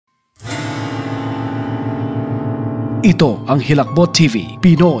Ito ang Hilakbot TV,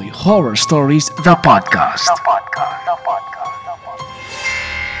 Pinoy Horror Stories, The Podcast.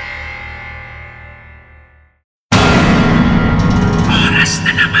 Oras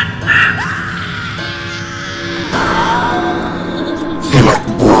na naman na.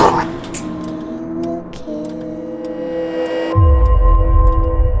 Hilakbot.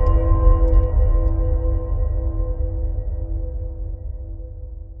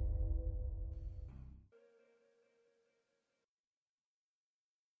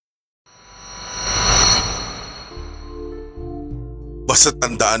 Basta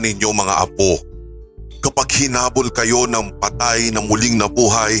tandaan ninyo mga apo, kapag hinabol kayo ng patay na muling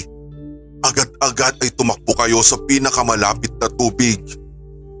nabuhay, agad-agad ay tumakbo kayo sa pinakamalapit na tubig.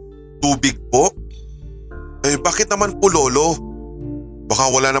 Tubig po? Bakit naman po lolo? Baka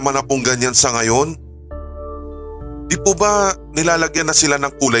wala naman na pong ganyan sa ngayon? Di po ba nilalagyan na sila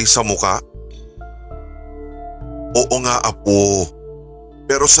ng kulay sa muka? Oo nga apo,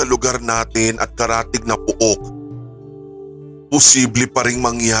 pero sa lugar natin at karatig na puok, posible pa ring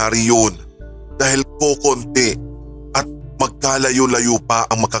mangyari yun dahil kokonti at magkalayo-layo pa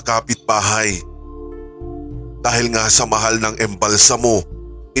ang makakapit bahay. Dahil nga sa mahal ng embalsamo,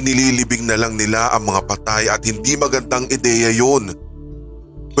 inililibing na lang nila ang mga patay at hindi magandang ideya yun.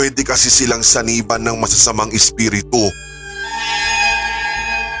 Pwede kasi silang saniban ng masasamang espiritu.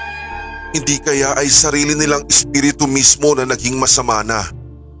 Hindi kaya ay sarili nilang espiritu mismo na naging masama na.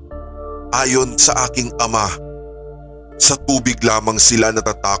 Ayon sa aking ama, sa tubig lamang sila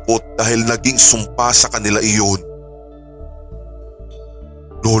natatakot dahil naging sumpa sa kanila iyon.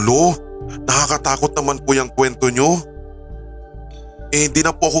 Lolo, nakakatakot naman po yung kwento nyo. Hindi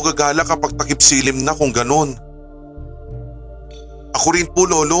na po ako gagala kapag takip silim na kung ganon. Ako rin po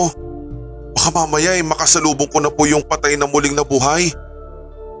lolo, baka mamaya makasalubong ko na po yung patay na muling nabuhay.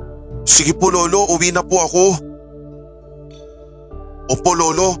 Sige po lolo, uwi na po ako. Opo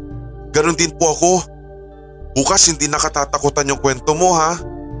lolo, ganon din po ako. Bukas hindi nakatatakutan yung kwento mo ha?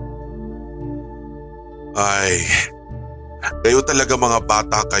 Ay, kayo talaga mga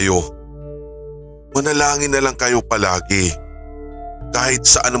bata kayo. Manalangin na lang kayo palagi. Kahit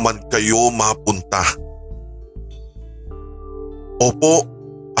saan man kayo mapunta. Opo,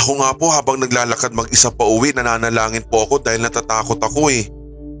 ako nga po habang naglalakad mag-isa pa uwi nananalangin po ako dahil natatakot ako eh.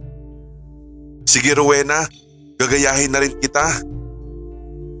 Sige Rowena, gagayahin na rin kita.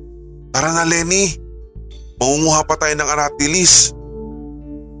 Tara na Lenny. Mangunguha pa tayo ng aratilis.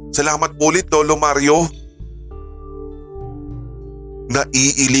 Salamat po ulit Lolo Mario.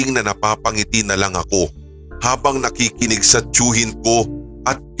 Naiiling na napapangiti na lang ako habang nakikinig sa tiyuhin ko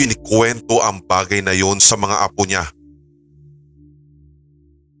at kinikwento ang bagay na yon sa mga apo niya.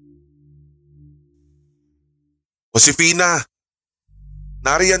 Josefina,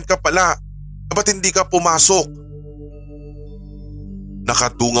 nariyan ka pala. Ba't hindi ka pumasok?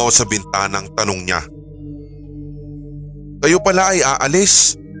 Nakadungaw sa bintanang tanong niya. Kayo pala ay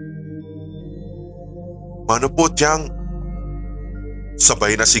aalis. Mano po Tiang?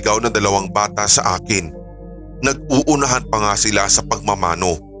 Sabay na sigaw ng dalawang bata sa akin. Nag-uunahan pa nga sila sa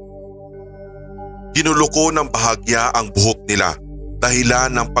pagmamano. Ginulo ko ng bahagya ang buhok nila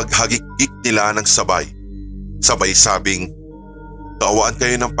dahilan ng paghagik-gik nila ng sabay. Sabay sabing, kaawaan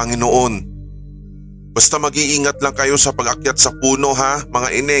kayo ng Panginoon. Basta mag-iingat lang kayo sa pag-akyat sa puno ha mga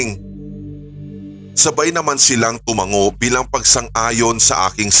ineng. Sabay naman silang tumango bilang pagsang-ayon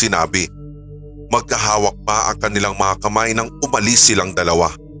sa aking sinabi. Magkahawak pa ang kanilang mga kamay nang umalis silang dalawa.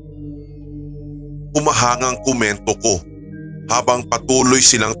 Umahangang komento ko habang patuloy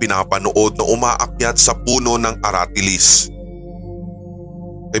silang pinapanood na umaakyat sa puno ng aratilis.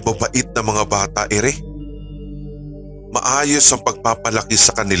 Ay babait na mga bata ere. Maayos ang pagpapalaki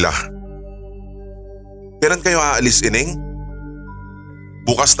sa kanila. Kailan kayo aalis ineng?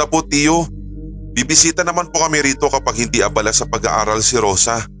 Bukas na po tiyo. Bibisita naman po kami rito kapag hindi abala sa pag-aaral si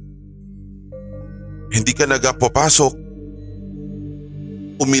Rosa. Hindi ka nagpapasok.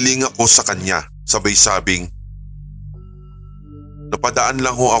 Umiling ako sa kanya, sabay sabing, napadaan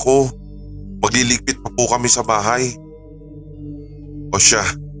lang ho ako. Magliligpit pa po kami sa bahay. O siya,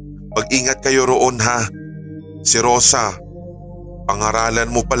 mag-ingat kayo roon ha. Si Rosa, pangaralan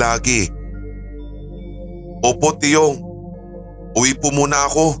mo palagi. Opo tiyong, uwi po muna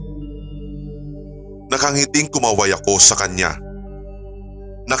ako. Nakangiting kumaway ako sa kanya.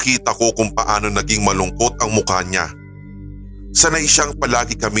 Nakita ko kung paano naging malungkot ang mukha niya. Sanay siyang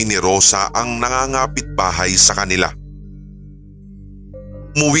palagi kami ni Rosa ang nangangapit bahay sa kanila.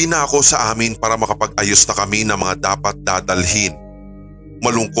 Umuwi na ako sa amin para makapag-ayos na kami ng mga dapat dadalhin.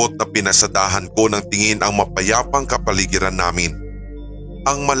 Malungkot na pinasadahan ko ng tingin ang mapayapang kapaligiran namin.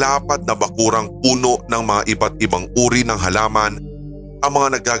 ang malapad na bakurang puno ng mga iba't ibang uri ng halaman, ang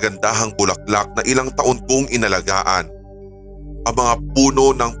mga nagagandahang bulaklak na ilang taon kong inalagaan, ang mga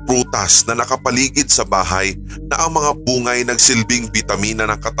puno ng prutas na nakapaligid sa bahay na ang mga bungay nagsilbing bitamina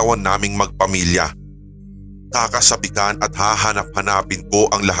ng katawan naming magpamilya. Kakasabikan at hahanap-hanapin ko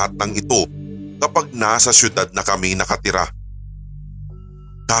ang lahat ng ito kapag nasa syudad na kami nakatira.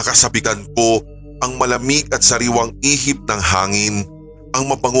 Kakasabikan ko ang malamig at sariwang ihip ng hangin, ang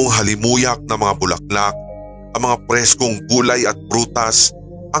mabangong halimuyak na mga bulaklak, ang mga preskong gulay at prutas,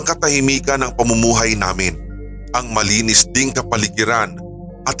 ang katahimikan ng pamumuhay namin, ang malinis ding kapaligiran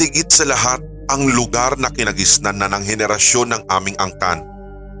at higit sa lahat ang lugar na kinagisnan na ng henerasyon ng aming angkan.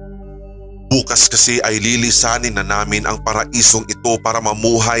 Bukas kasi ay lilisanin na namin ang paraisong ito para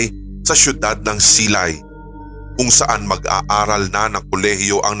mamuhay sa syudad ng Silay, kung saan mag-aaral na ng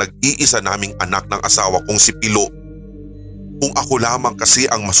kolehiyo ang nag-iisa naming anak ng asawa kong si Pilo. Kung ako lamang kasi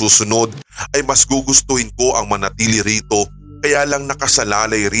ang masusunod ay mas gugustuhin ko ang manatili rito, kaya lang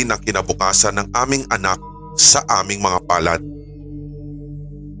nakasalalay rin ang kinabukasan ng aming anak sa aming mga palad.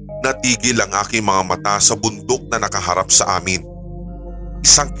 Natigil ang aking mga mata sa bundok na nakaharap sa amin.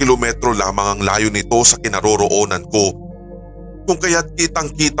 1 kilometro lamang ang layo nito sa kinaroroonan ko, kung kaya't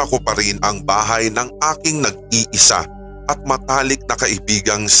kitang-kita ko pa rin ang bahay ng aking nag-iisa at matalik na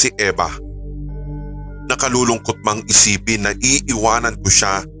kaibigang si Eva. Nakalulungkot mang isipin na iiwanan ko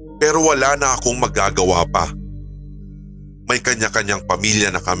siya, pero wala na akong magagawa pa. May kanya-kanyang pamilya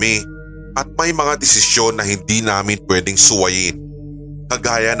na kami at may mga desisyon na hindi namin pwedeng suwayin,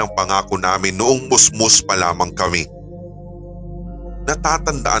 kagaya ng pangako namin noong musmus pa lamang kami.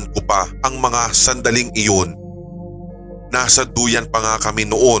 Natatandaan ko pa ang mga sandaling iyon. Nasa duyan pa nga kami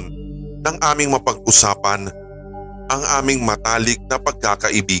noon nang aming mapag-usapan ang aming matalik na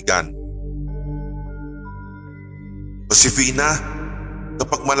pagkakaibigan. Josefina,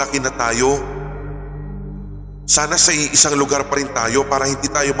 kapag malaki na tayo, sana sa isang lugar pa rin tayo para hindi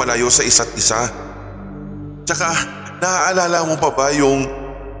tayo malayo sa isa't isa. Tsaka, naaalala mo pa ba yung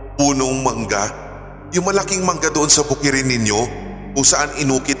punong mangga? Yung malaking mangga doon sa bukirin ninyo kung saan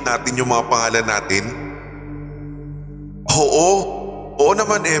inukit natin yung mga pangalan natin? Oo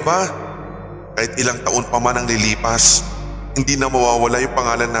naman Eva. Kahit ilang taon pa man ang lilipas, hindi na mawawala yung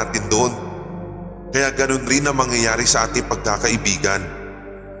pangalan natin doon. Kaya ganun rin ang mangyayari sa ating pagkakaibigan.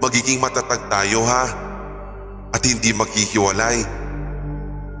 Magiging matatag tayo ha, at hindi maghihiwalay.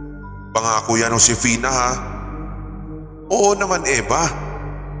 Pangako yan, Josefina ha. Oo naman Eva,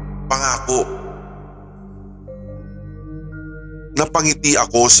 pangako. Napangiti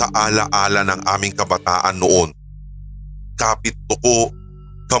ako sa ala-ala ng aming kabataan noon. Kapit tuko,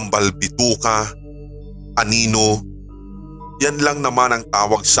 kambal bituka, anino. Yan lang naman ang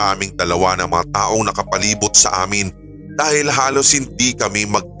tawag sa aming dalawa ng mga taong nakapalibot sa amin dahil halos hindi kami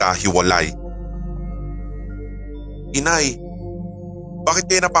magkahiwalay. Inay, bakit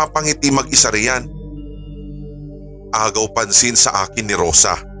kayo napapangiti mag-isa riyan? Agaw pansin sa akin ni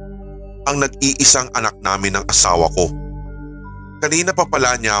Rosa, ang nag-iisang anak namin ng asawa ko. Kanina pa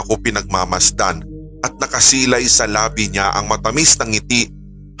pala niya ako pinagmamasdan at nakasilay sa labi niya ang matamis na ngiti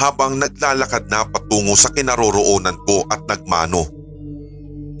habang naglalakad na patungo sa kinaroroonan ko at nagmano.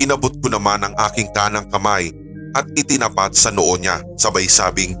 Inabot ko naman ang aking kanang kamay at itinapat sa noo niya, sabay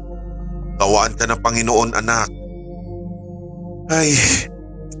sabing, "Gawaan ka ng Panginoon anak." Ay,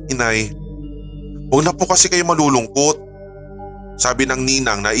 inay, huwag na po kasi kayo malulungkot. Sabi ng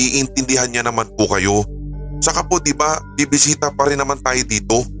ninang na iintindihan niya naman po kayo. Saka po diba, bibisita pa rin naman tayo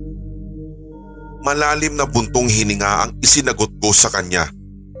dito. Malalim na buntong hininga ang isinagot ko sa kanya.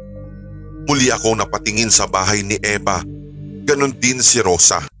 Muli akong napatingin sa bahay ni Eva. Ganon din si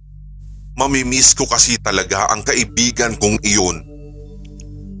Rosa. Mamimiss ko kasi talaga ang kaibigan kong iyon.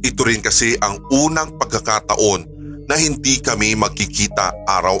 Ito rin kasi ang unang pagkakataon na hindi kami magkikita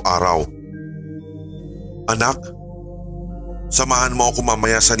araw-araw. Anak, samahan mo ako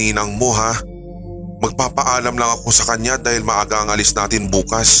mamaya sa ninang mo ha. Magpapaalam lang ako sa kanya dahil maaga ang alis natin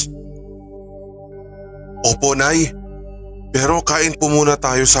bukas. Opo, Nay. Pero kain po muna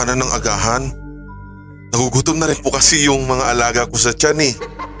tayo sana ng agahan. Nagugutom na rin po kasi yung mga alaga ko sa tiyan eh.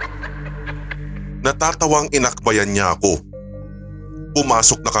 Natatawang inakbayan niya ako.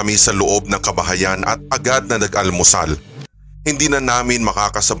 Pumasok na kami sa loob ng kabahayan at agad na nag-almusal. Hindi na namin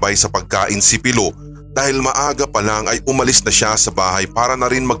makakasabay sa pagkain si Pilo dahil maaga pa lang ay umalis na siya sa bahay para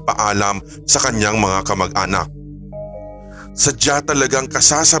na rin magpaalam sa kanyang mga kamag-anak. Sadya talagang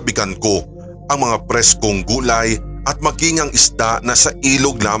kasasabikan ko ang mga preskong gulay at maging ang isda na sa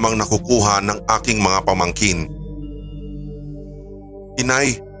ilog lamang nakukuha ng aking mga pamangkin.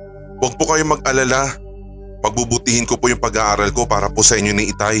 Inay, huwag po kayo mag-alala. Pagbubutihin ko po yung pag-aaral ko para po sa inyo ni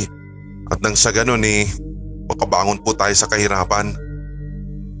Itay. At nang sa ganun makabangon po tayo sa kahirapan.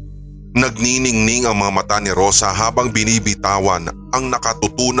 Nagniningning ang mga mata ni Rosa habang binibitawan ang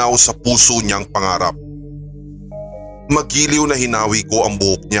nakatutunaw sa puso niyang pangarap. Magiliw na hinawi ko ang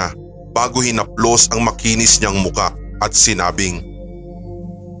buhok niya bago hinaplos ang makinis niyang muka at sinabing,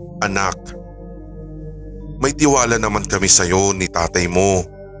 "Anak, may tiwala naman kami sa iyo ni tatay mo.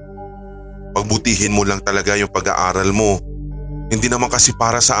 Pagbutihin mo lang talaga yung pag-aaral mo. Hindi naman kasi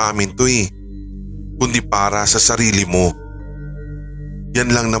para sa amin to kundi para sa sarili mo.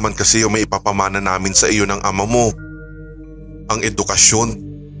 Yan lang naman kasi yung may ipapamana namin sa iyo ng ama mo. Ang edukasyon."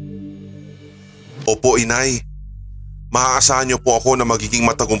 "Opo, Inay. Maaasahan niyo po ako na magiging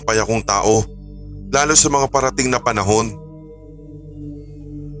matagumpay akong tao, lalo sa mga parating na panahon."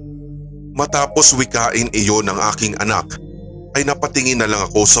 Matapos wikain iyon ng aking anak, ay napatingin na lang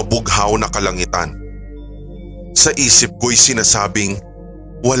ako sa bughaw na kalangitan. Sa isip ko'y sinasabing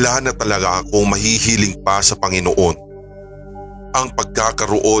wala na talaga akong mahihiling pa sa Panginoon. Ang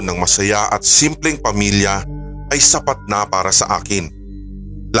pagkakaroon ng masaya at simpleng pamilya ay sapat na para sa akin.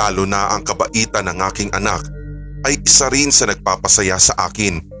 Lalo na ang kabaitan ng aking anak ay isa rin sa nagpapasaya sa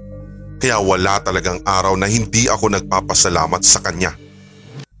akin. Kaya wala talagang araw na hindi ako nagpapasalamat sa kanya.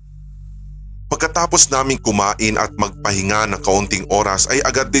 Pagkatapos naming kumain at magpahinga ng kaunting oras ay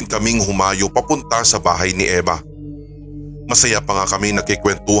agad din kaming humayo papunta sa bahay ni Eva. Masaya pa nga kami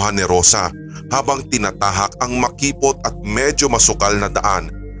nagkikwentuhan ni Rosa habang tinatahak ang makipot at medyo masukal na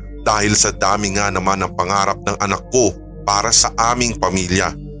daan dahil sa dami nga naman ng pangarap ng anak ko para sa aming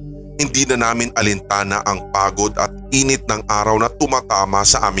pamilya. Hindi na namin alintana ang pagod at init ng araw na tumatama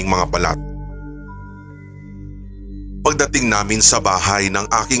sa aming mga balat. Pagdating namin sa bahay ng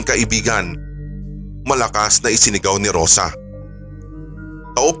aking kaibigan, malakas na isinigaw ni Rosa,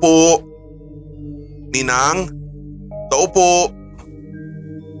 "Tao po! Ninang! Tao po!"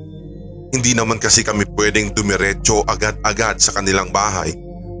 Hindi naman kasi kami pwedeng dumiretso agad-agad sa kanilang bahay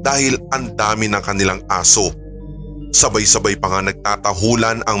dahil ang dami ng kanilang aso. Sabay-sabay pa nga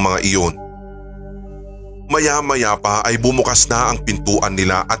nagtatahulan ang mga iyon. Maya-maya pa ay bumukas na ang pintuan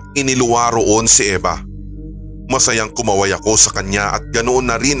nila at iniluwa roon si Eva. Masayang kumaway ako sa kanya at ganoon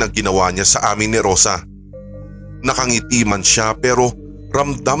na rin ang ginawa niya sa amin ni Rosa. Nakangiti man siya pero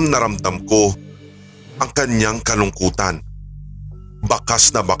ramdam na ramdam ko ang kanyang kalungkutan.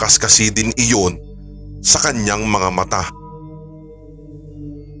 Bakas na bakas kasi din iyon sa kanyang mga mata.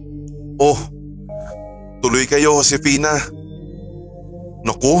 "Oh, tuloy kayo, Josefina.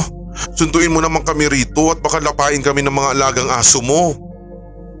 Naku, sunduin mo naman kami rito at baka lapain kami ng mga alagang aso mo."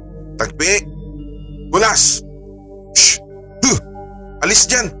 "Tagpi! Bulas! Shh! Alis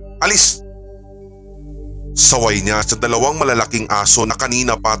dyan! Alis!" Saway niya sa dalawang malalaking aso na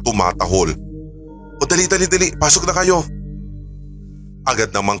kanina pa tumatahol. "O dali, pasok na kayo."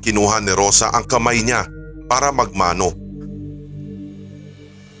 Agad namang kinuha ni Rosa ang kamay niya para magmano.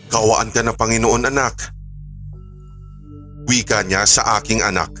 "Kaawaan ka na, Panginoon, anak." Wika niya sa aking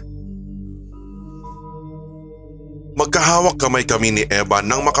anak. Magkahawak kamay kami ni Eva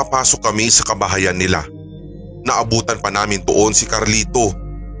nang makapasok kami sa kabahayan nila. Naabutan pa namin doon si Carlito,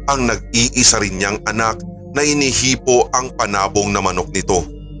 ang nag-iisa rin niyang anak na inihipo ang panabong na manok nito.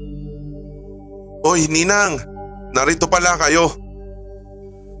 "Oy, Ninang, narito pala kayo."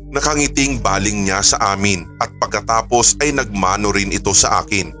 Nakangiting baling niya sa amin at pagkatapos ay nagmano rin ito sa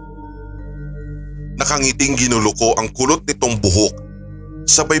akin. Nakangiting ginulo ko ang kulot nitong buhok,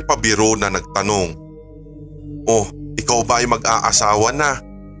 sabay pabiro na nagtanong, "Oh, ikaw ba ay mag-aasawa na?"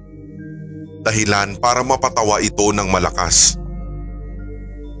 Dahilan para mapatawa ito ng malakas.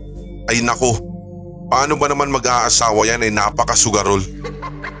 "Ay nako, paano ba naman mag-aasawa yan, ay napakasugarol."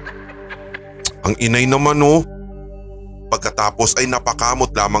 Ang inay naman Pagkatapos ay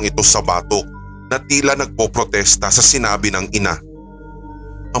napakamot lamang ito sa batok na tila nagpoprotesta sa sinabi ng ina.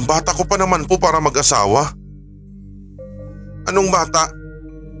 "Ang bata ko pa naman po para mag-asawa." "Anong bata?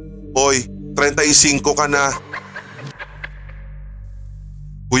 Hoy, 35 ka na."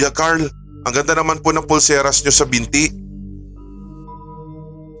 "Kuya Carl, ang ganda naman po ng pulseras nyo sa binti."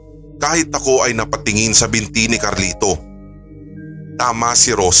 Kahit ako ay napatingin sa binti ni Carlito. Tama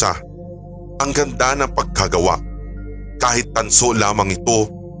si Rosa. Ang ganda ng pagkagawa. Kahit tanso lamang ito,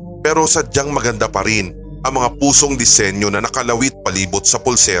 pero sadyang maganda pa rin ang mga pusong disenyo na nakalawit palibot sa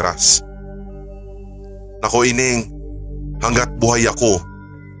pulseras. "Nako, Ineng, hanggat buhay ako,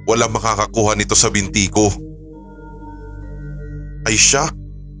 wala makakakuha nito sa binti ko." "Ay siya,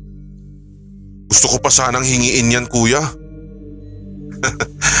 gusto ko pa sanang hingiin yan, kuya."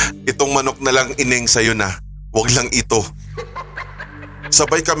 "Itong manok na lang, Ineng, sa'yo na, wag lang ito."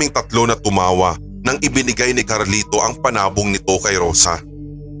 Sabay kaming tatlo na tumawa nang ibinigay ni Carlito ang panabong nito kay Rosa.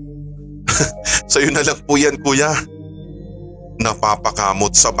 Sa'yo na lang po yan, kuya.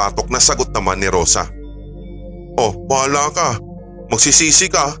 Napapakamot sa batok na sagot naman ni Rosa. Oh, bahala ka. Magsisisi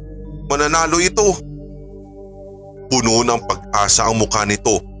ka. Mananalo ito. Puno ng pag-asa ang mukha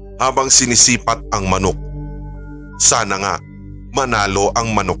nito habang sinisipat ang manok. Sana nga manalo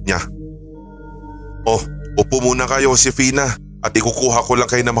ang manok niya. Oh, upo muna kayo, Josefina, at ikukuha ko lang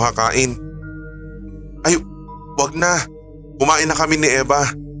kayo na makakain. Ay, wag na. Kumain na kami ni Eva.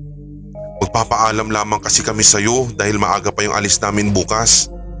 Magpapaalam lamang kasi kami sa'yo dahil maaga pa yung alis namin bukas.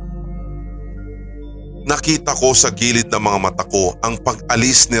 Nakita ko sa gilid ng mga mata ko ang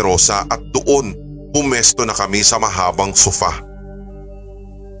pag-alis ni Rosa at doon pumesto na kami sa mahabang sofa.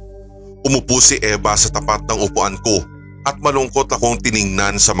 Umupo si Eva sa tapat ng upuan ko at malungkot akong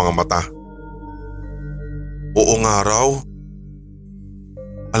tiningnan sa mga mata. Oo nga raw.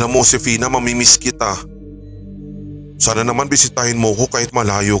 Alam mo, Josefina, mamimiss kita. Sana naman bisitahin mo ko kahit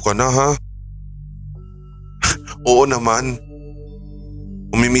malayo ka na, ha? Oo naman.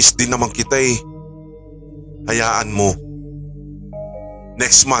 Mamimiss din naman kita eh. Hayaan mo.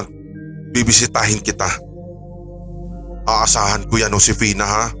 Next month, bibisitahin kita. Aasahan ko yan, Josefina,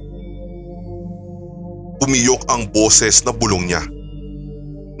 ha? Umiyok ang boses na bulong niya.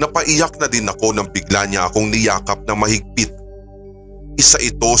 Napaiyak na din ako nang bigla niya akong niyakap na mahigpit. Isa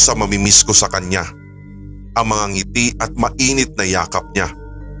ito sa mamimiss ko sa kanya. Ang mga ngiti at mainit na yakap niya.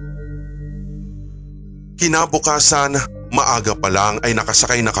 Kinabukasan, maaga pa lang ay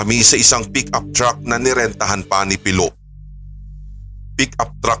nakasakay na kami sa isang pick-up truck na nirentahan pa ni Pilo.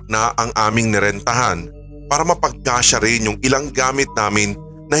 Pick-up truck na ang aming nirentahan para mapagkasya rin yung ilang gamit namin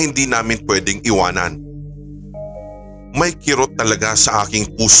na hindi namin pwedeng iwanan. May kirot talaga sa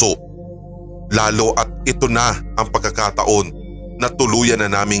aking puso, lalo at ito na ang pagkakataon na tuluyan na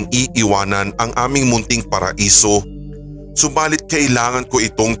naming iiwanan ang aming munting paraiso. Subalit kailangan ko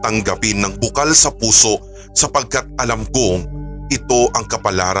itong tanggapin ng bukal sa puso sapagkat alam kong ito ang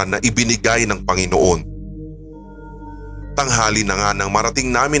kapalaran na ibinigay ng Panginoon. Tanghali na nga nang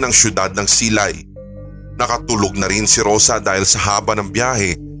marating namin ang syudad ng Silay. Nakatulog na rin si Rosa dahil sa haba ng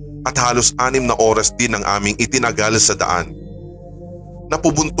biyahe at halos 6 na oras din ang aming itinagal sa daan.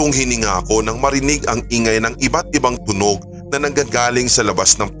 Napubuntong hininga ako nang marinig ang ingay ng iba't ibang tunog na nanggagaling sa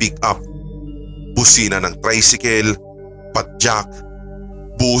labas ng pick-up. Busina ng tricycle, padjak,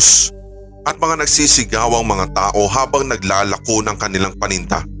 bus at mga nagsisigawang mga tao habang naglalako ng kanilang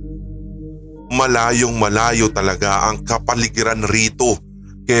paninda. Malayong malayo talaga ang kapaligiran rito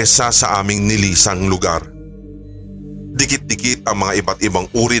kesa sa aming nilisang lugar. Dikit-dikit ang mga iba't ibang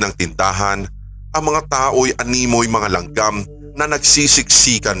uri ng tindahan, ang mga tao'y animoy mga langgam na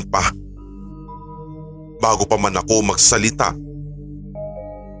nagsisiksikan pa. Bago pa man ako magsalita,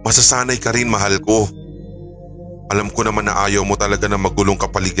 masasanay ka rin, mahal ko. Alam ko naman na ayaw mo talaga ng magulong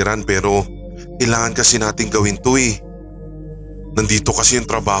kapaligiran pero kailangan kasi natin gawin to eh. Nandito kasi yung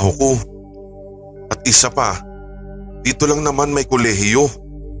trabaho ko. At isa pa, dito lang naman may kolehiyo.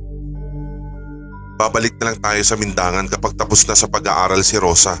 Babalik na lang tayo sa Mindangan kapag tapos na sa pag-aaral si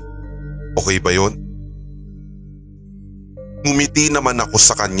Rosa. Okay ba yon? Ngumiti naman ako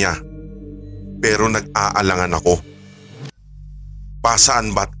sa kanya pero nag-aalangan ako.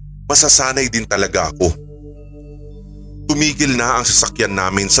 Pasaan ba't masasanay din talaga ako. Tumigil na ang sasakyan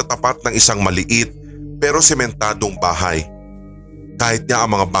namin sa tapat ng isang maliit pero sementadong bahay. Kahit nga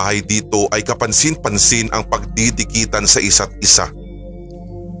ang mga bahay dito ay kapansin-pansin ang pagdidikitan sa isa't isa.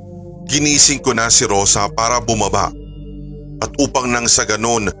 Ginising ko na si Rosa para bumaba at upang nang sa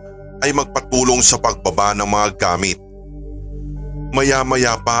ganon ay magpatulong sa pagbaba ng mga gamit.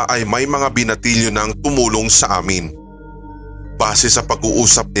 Maya-maya pa ay may mga binatilyo nang tumulong sa amin. Base sa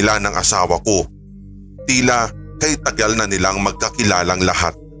pag-uusap nila ng asawa ko, tila kay tagal na nilang magkakilalang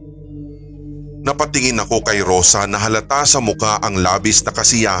lahat. Napatingin ako kay Rosa na halata sa mukha ang labis na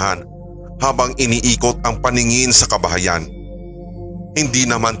kasiyahan habang iniikot ang paningin sa kabahayan. Hindi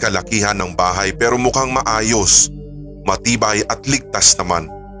naman kalakihan ng bahay pero mukhang maayos, matibay at ligtas naman.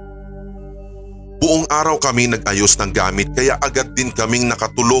 Buong araw kami nag-ayos ng gamit kaya agad din kaming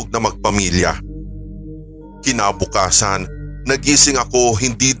nakatulog na magpamilya. Kinabukasan, nagising ako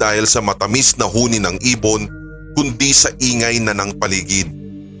hindi dahil sa matamis na huni ng ibon kundi sa ingay na ng paligid,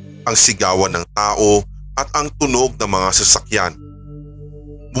 ang sigawan ng tao at ang tunog ng mga sasakyan.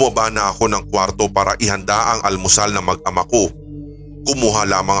 Bumaba na ako ng kwarto para ihanda ang almusal ng mag-ama ko. Kumuha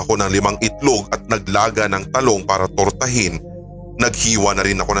lamang ako ng 5 itlog at naglaga ng talong para tortahin. Naghiwa na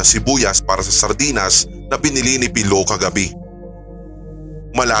rin ako ng sibuyas para sa sardinas na binili ni Pilo kagabi.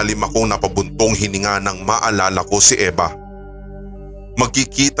 Malalim akong napabuntong hininga nang maalala ko si Eva.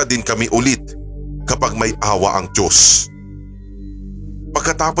 Magkikita din kami ulit kapag may awa ang Diyos.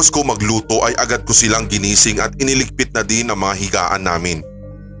 Pagkatapos ko magluto ay agad ko silang ginising at iniligpit na din ang mga higaan namin.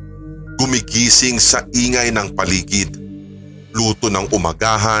 Gumigising sa ingay ng paligid. Luto ng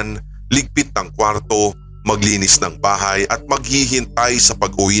umagahan, ligpit ng kwarto, maglinis ng bahay at maghihintay sa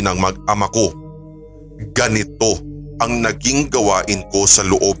pag-uwi ng mag-ama ko. Ganito ang naging gawain ko sa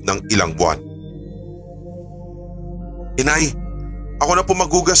loob ng ilang buwan. Inay, ako na po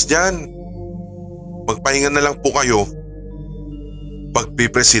maghugas dyan. Magpahinga na lang po kayo.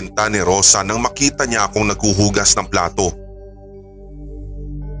 Pagpipresenta ni Rosa nang makita niya akong naghuhugas ng plato.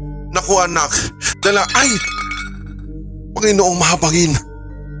 Naku anak, ay! Panginoong mahabagin!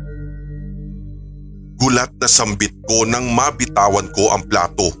 Gulat na sambit ko nang mabitawan ko ang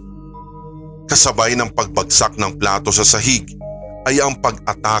plato. Kasabay ng pagbagsak ng plato sa sahig ay ang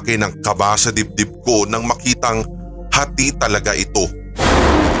pag-atake ng kaba sa dibdib ko nang makitang hati talaga ito.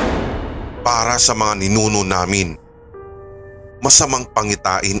 Para sa mga ninuno namin. Masamang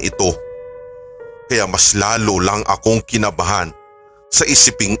pangitain ito. Kaya mas lalo lang akong kinabahan sa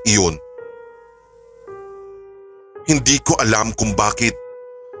isiping iyon. Hindi ko alam kung bakit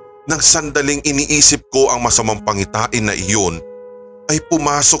nang sandaling iniisip ko ang masamang pangitain na iyon ay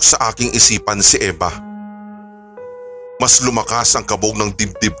pumasok sa aking isipan si Eva. Mas lumakas ang kabog ng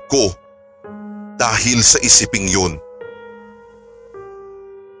dibdib ko dahil sa isiping yun.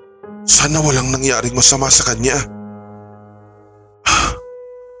 Sana walang nangyaring masama sa kanya.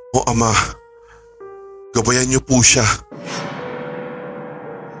 O Ama, gabayan niyo po siya.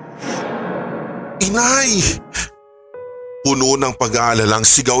 Inay! Puno ng pag-aalalang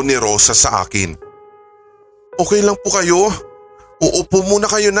sigaw ni Rosa sa akin. Okay lang po kayo? Uupo muna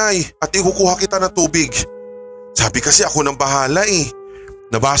kayo, Nay, at ikukuha kita ng tubig. Sabi kasi ako nang bahala eh.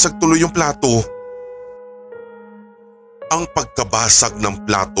 Nabasag tuloy yung plato. Ang pagkabasag ng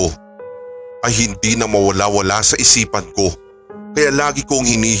plato ay hindi na mawala-wala sa isipan ko. Kaya lagi kong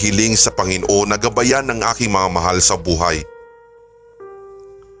hinihiling sa Panginoon na gabayan ng aking mga mahal sa buhay.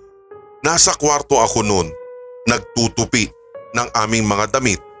 Nasa kwarto ako noon, nagtutupi ng aming mga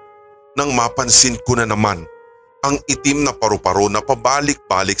damit nang mapansin ko na naman ang itim na paru-paro na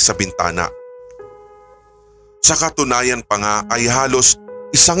pabalik-balik sa bintana. Sa katunayan pa nga ay halos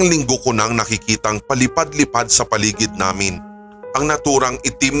 1 linggo ko nang nakikitang palipad-lipad sa paligid namin ang naturang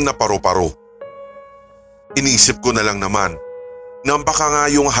itim na paru-paro. Inisip ko na lang naman na baka nga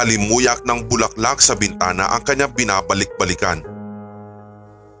yung halimuyak ng bulaklak sa bintana ang kanya binabalik-balikan.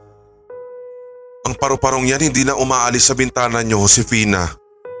 Ang paru-parong yan hindi na umaalis sa bintana niyo, Josefina.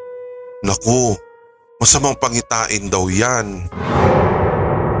 Naku, masamang pangitain daw yan.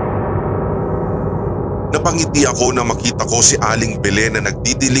 Napangiti ako na makita ko si Aling Belen na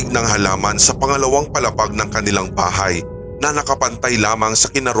nagdidilig ng halaman sa pangalawang palapag ng kanilang bahay na nakapantay lamang sa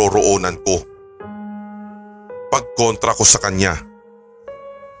kinaroroonan ko. Pagkontra ko sa kanya.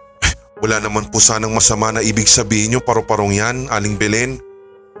 Wala naman po sanang masama na ibig sabihin yung paru-parong yan, Aling Belen.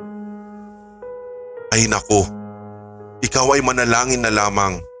 Ay nako, ikaw ay manalangin na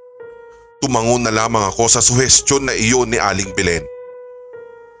lamang. Tumangon na lamang ako sa suhestyon na iyon ni Aling Belen.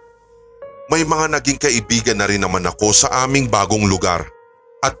 May mga naging kaibigan na rin naman ako sa aming bagong lugar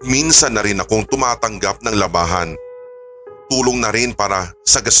at minsan na rin akong tumatanggap ng labahan. Tulong na rin para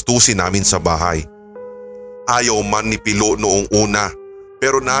sa gastusin namin sa bahay. Ayaw man ni Pilo noong una.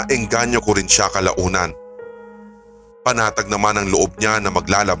 Pero naengganyo ko rin siya kalaunan. Panatag naman ang loob niya na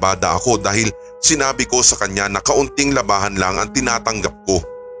maglalabada ako dahil sinabi ko sa kanya na kaunting labahan lang ang tinatanggap ko.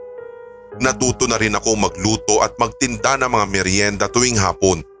 Natuto na rin ako magluto at magtinda ng mga merienda tuwing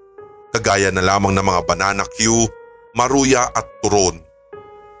hapon. Kagaya na lamang ng mga banana Q, maruya at turon.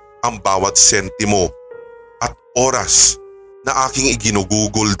 Ang bawat sentimo at oras na aking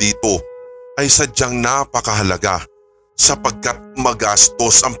iginugugol dito ay sadyang napakahalaga sapagkat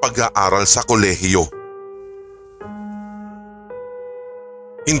magastos ang pag-aaral sa kolehiyo.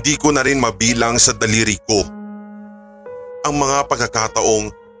 Hindi ko na rin mabilang sa daliri ko ang mga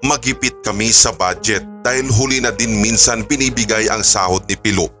pagkakataong magipit kami sa budget dahil huli na din minsan binibigay ang sahod ni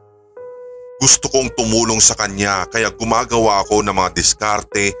Pilo. Gusto kong tumulong sa kanya kaya gumagawa ako ng mga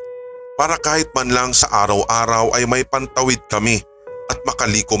diskarte para kahit man lang sa araw-araw ay may pantawid kami at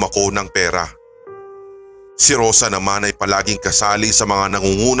makalikom ako ng pera. Si Rosa naman ay palaging kasali sa mga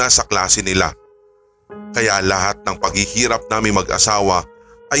nangunguna sa klase nila. Kaya lahat ng paghihirap namin mag-asawa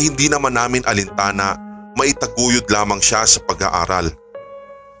ay hindi naman namin alintana, maitaguyod lamang siya sa pag-aaral.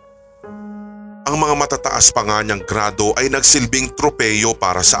 Ang mga matataas pa nga niyang grado ay nagsilbing tropeyo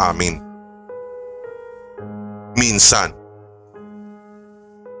para sa amin. Minsan,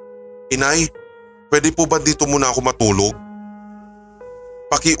 Inay, pwede po ba dito muna ako matulog?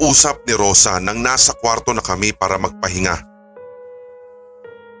 pakiusap ni Rosa nang nasa kwarto na kami para magpahinga.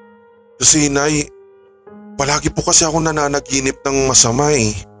 Kasi Nay, palagi po kasi ako nananaginip ng masama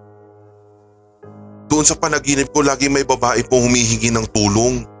eh. Doon sa panaginip ko lagi may babae po humihingi ng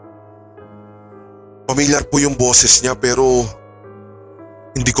tulong. Pamilyar po yung boses niya pero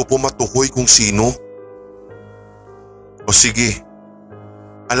hindi ko po matukoy kung sino. O sige,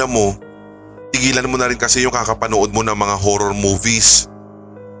 alam mo, tigilan mo na rin kasi yung kakapanood mo ng mga horror movies.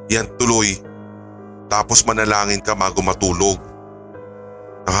 Yan tuloy, tapos manalangin ka bago matulog.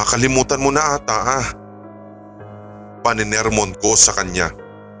 Nakakalimutan mo na ata Paninermon ko sa kanya.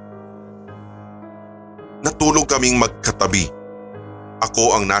 Natulog kaming magkatabi.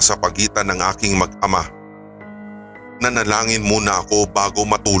 Ako ang nasa pagitan ng aking mag-ama. Nanalangin muna ako bago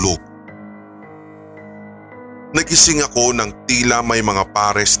matulog. Nagising ako ng tila may mga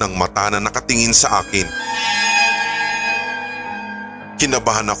pares ng mata na nakatingin sa akin.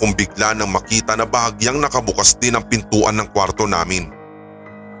 Kinabahan akong bigla nang makita na bahagyang nakabukas din ang pintuan ng kwarto namin.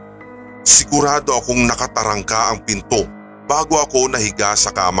 Sigurado akong nakatarangka ang pinto bago ako nahiga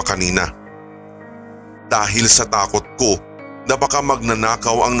sa kama kanina. Dahil sa takot ko na baka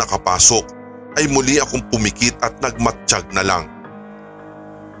magnanakaw ang nakapasok ay muli akong pumikit at nagmatsyag na lang.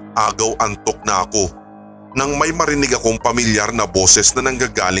 Agaw antok na ako nang may marinig akong pamilyar na boses na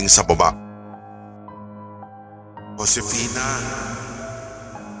nanggagaling sa baba. Josefina!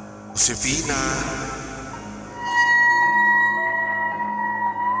 Josefina!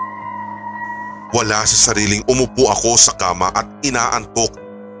 Wala sa sariling umupo ako sa kama at inaantok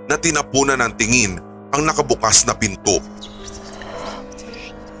na tinapunan ng tingin ang nakabukas na pinto.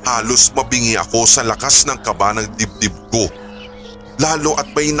 Halos mabingi ako sa lakas ng kaba ng dibdib ko. Lalo at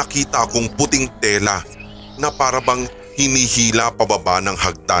may nakita akong puting tela na parabang hinihila pababa ng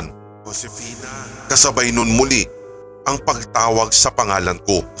hagdan. Josefina! Kasabay nun muli ang pagtawag sa pangalan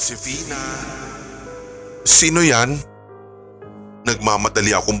ko. Josefina! Sino yan?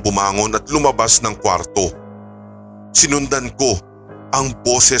 Nagmamadali akong bumangon at lumabas ng kwarto. Sinundan ko ang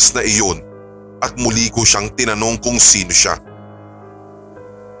boses na iyon at muli ko siyang tinanong kung sino siya.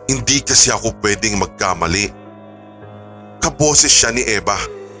 Hindi kasi ako pwedeng magkamali. Kaboses siya ni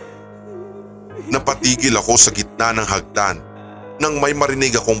Eva. Napatigil ako sa gitna ng hagdan nang may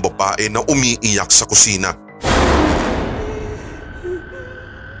marinig akong babae na umiiyak sa kusina.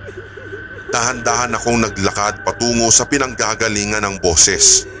 Dahan-dahan akong naglakad patungo sa pinanggagalingan ng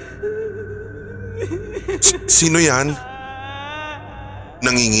boses. Sino yan?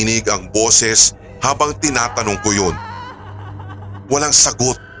 Nanginginig ang boses habang tinatanong ko yun. Walang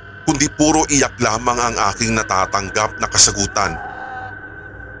sagot, kundi puro iyak lamang ang aking natatanggap na kasagutan.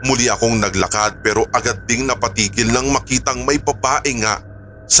 Muli akong naglakad pero agad ding napatigil nang makitang may babae nga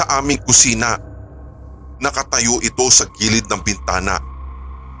sa aming kusina. Nakatayo ito sa gilid ng bintana.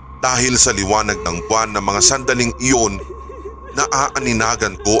 Dahil sa liwanag ng buwan ng mga sandaling iyon,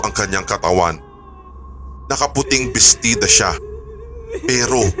 naaaninagan ko ang kanyang katawan. Nakaputing bestida siya.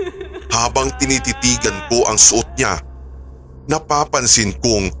 Pero habang tinititigan ko ang suot niya, napapansin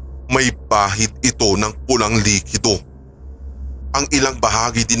kong may bahid ito ng pulang likido. Ang ilang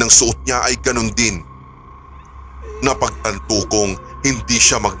bahagi din ng suot niya ay ganun din. Napagtanto kong hindi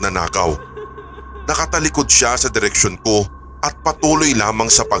siya magnanakaw. Nakatalikod siya sa direksyon ko at patuloy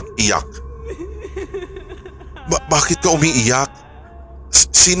lamang sa pag-iyak. Bakit ka umiiyak?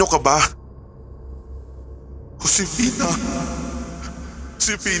 Sino ka ba? Josefina!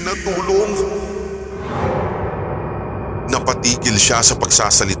 Josefina, tulong! Napatigil siya sa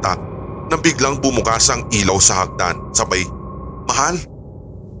pagsasalita nang biglang bumukas ang ilaw sa hagdan. Sabay, Mahal?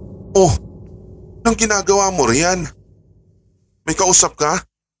 Oh, nang ginagawa mo riyan? May kausap ka?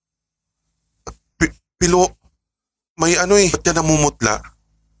 Pilo, may ba't ka namumutla?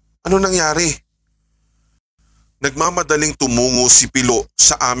 Ano nangyari? Nagmamadaling tumungo si Pilo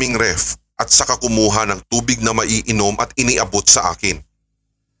sa aming ref at saka kumuha ng tubig na maiinom at iniabot sa akin.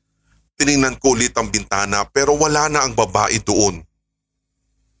 Tiningnan ko ulit ang bintana pero wala na ang babae doon.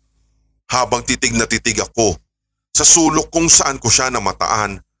 Habang titig na titig ako, sa sulok kung saan ko siya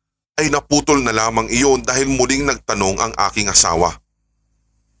namataan, ay naputol na lamang iyon dahil muling nagtanong ang aking asawa.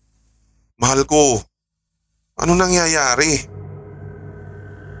 Mahal ko, ano nangyayari?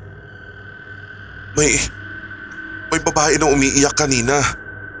 May babae na umiiyak kanina.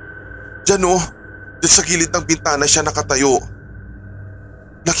 Diyan diyan sa gilid ng bintana siya nakatayo.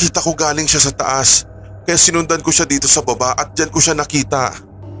 Nakita ko galing siya sa taas, kaya sinundan ko siya dito sa baba at diyan ko siya nakita.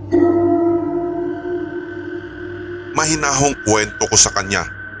 Mahinahong kwento ko sa kanya.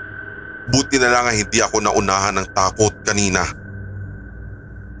 Buti na lang ay hindi ako naunahan ng takot kanina.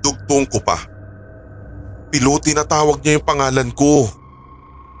 Dugtong ko pa. Pilo, tinatawag niya yung pangalan ko.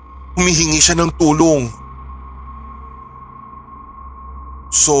 humihingi siya ng tulong.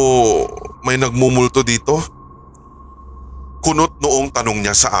 So, may nagmumulto dito? Kunot noong tanong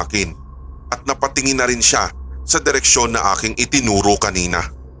niya sa akin at napatingin na rin siya sa direksyon na aking itinuro kanina.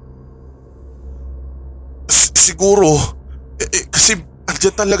 Siguro, kasi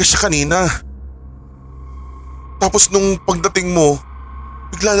andyan talaga siya kanina. Tapos nung pagdating mo,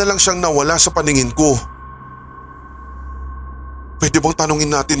 bigla na lang siyang nawala sa paningin ko. Pwede bang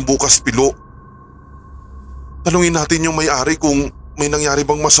tanungin natin bukas, Pilo? Tanungin natin yung may-ari kung may nangyari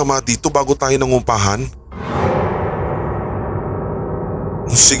bang masama dito bago tayo nangumpahan?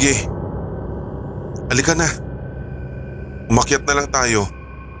 Sige. Halika na. Umakyat na lang tayo.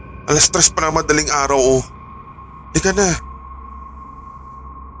 3:00 pa na madaling araw oh. Halika na.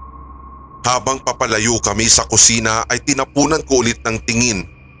 Habang papalayo kami sa kusina ay tinapunan ko ulit ng tingin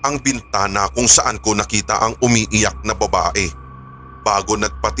ang bintana kung saan ko nakita ang umiiyak na babae bago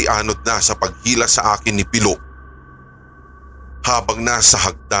nagpatianod na sa paghila sa akin ni Pilo. Habang nasa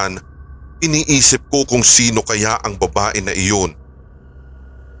hagdan, iniisip ko kung sino kaya ang babae na iyon.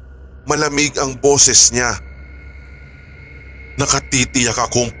 Malamig ang boses niya. Nakatitiyak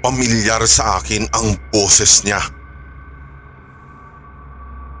akong pamilyar sa akin ang boses niya.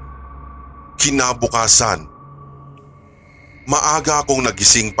 Kinabukasan, maaga akong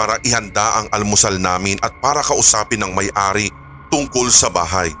nagising para ihanda ang almusal namin at para kausapin ng may-ari tungkol sa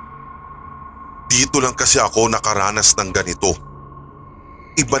bahay. Dito lang kasi ako nakaranas ng ganito.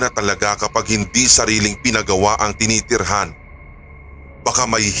 Iba na talaga kapag hindi sariling pinagawa ang tinitirhan. Baka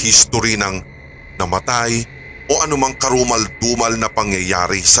may history ng namatay o anumang karumal-dumal na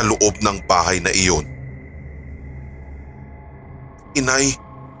pangyayari sa loob ng bahay na iyon. Inay,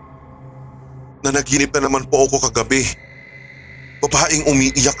 nanaginip na naman po ako kagabi. Babaeng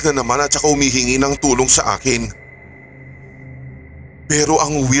umiiyak na naman at saka humihingi ng tulong sa akin. Pero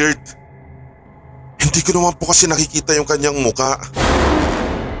ang weird, hindi ko naman po kasi nakikita yung kanyang muka.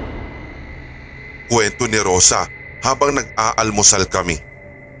 Kwento ni Rosa habang nag-aalmusal kami.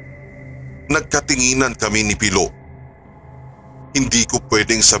 Nagkatinginan kami ni Pilo. Hindi ko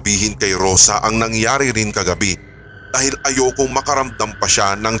pwedeng sabihin kay Rosa ang nangyari rin kagabi dahil ayokong makaramdam pa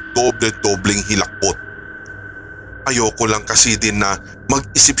siya ng doble-dobleng hilakbot. Ayoko lang kasi din na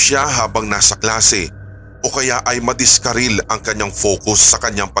mag-isip siya habang nasa klase o kaya ay madiskaril ang kanyang focus sa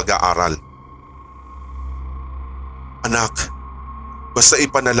kanyang pag-aaral. Anak, basta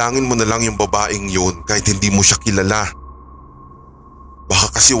ipanalangin mo na lang yung babaeng yun kahit hindi mo siya kilala. Baka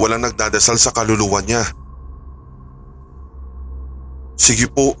kasi walang nagdadasal sa kaluluwa niya.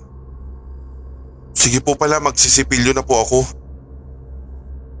 Sige po. Sige po pala, magsisipilyo na po ako.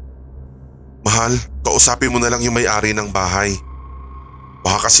 Mahal, kausapin mo na lang yung may-ari ng bahay.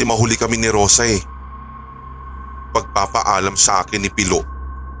 Baka kasi mahuli kami ni Rosa eh. Pagpapaalam sa akin ni Pilo.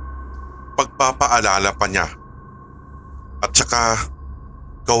 Pagpapaalala pa niya. At saka,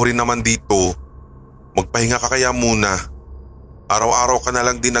 ikaw rin naman dito, magpahinga ka kaya muna. Araw-araw ka na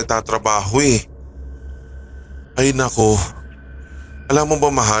lang din nagtatrabaho eh. Ay nako, alam mo ba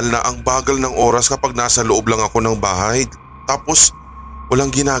mahal na ang bagal ng oras kapag nasa loob lang ako ng bahay tapos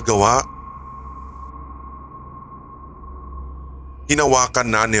walang ginagawa? Hinawakan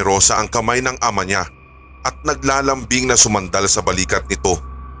na ni Rosa ang kamay ng ama niya at naglalambing na sumandal sa balikat nito.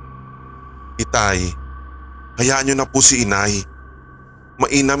 Itay, hayaan niyo na po si inay.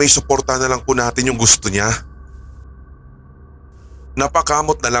 Mainam may suporta na lang po natin yung gusto niya.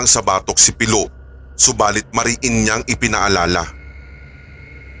 Napakamot na lang sa batok si Pilo, subalit mariin niyang ipinaalala.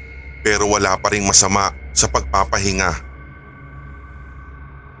 Pero wala pa ring masama sa pagpapahinga.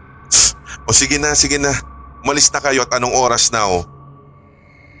 O sige na, umalis na kayo at anong oras na o?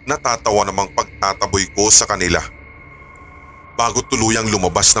 Natatawa namang pagtataboy ko sa kanila. Bago tuluyang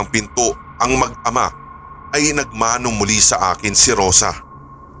lumabas ng pinto, ang mag-ama ay nagmanong muli sa akin si Rosa.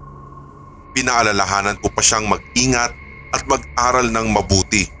 Pinaalalahanan ko pa siyang mag-ingat at mag-aral ng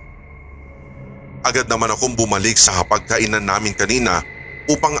mabuti. Agad naman akong bumalik sa hapagkainan namin kanina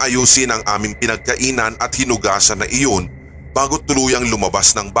upang ayusin ang aming pinagkainan at hinugasan na iyon bago tuluyang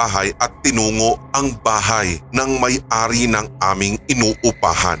lumabas ng bahay at tinungo ang bahay ng may-ari ng aming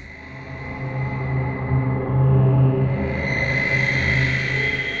inuupahan.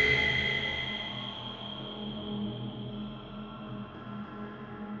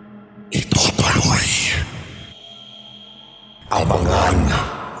 Ito tuloy. Abangan.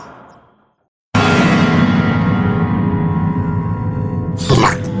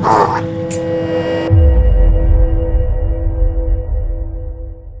 Lakbot.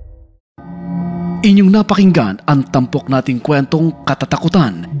 Inyong napakinggan ang tampok nating kwentong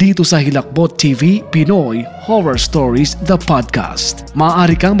katatakutan dito sa Hilakbot TV Pinoy Horror Stories The Podcast.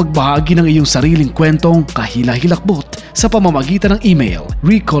 Maaari kang magbahagi ng iyong sariling kwentong kahila-hilakbot sa pamamagitan ng email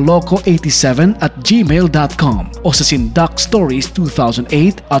ricoloco87@gmail.com o sa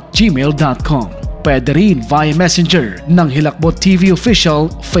sindakstories2008@gmail.com. Pwede rin via Messenger ng Hilakbot TV official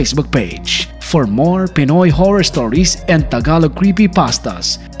Facebook page. For more Pinoy horror stories and Tagalog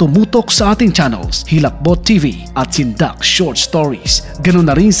creepypastas, tumutok sa ating channels Hilakbot TV at Sindak Short Stories. Ganun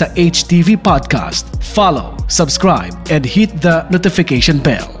na rin sa HTV Podcast. Follow, subscribe, and hit the notification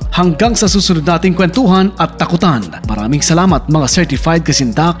bell. Hanggang sa susunod nating kwentuhan at takutan. Maraming salamat mga certified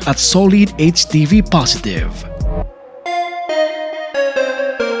kasindak at solid HTV positive.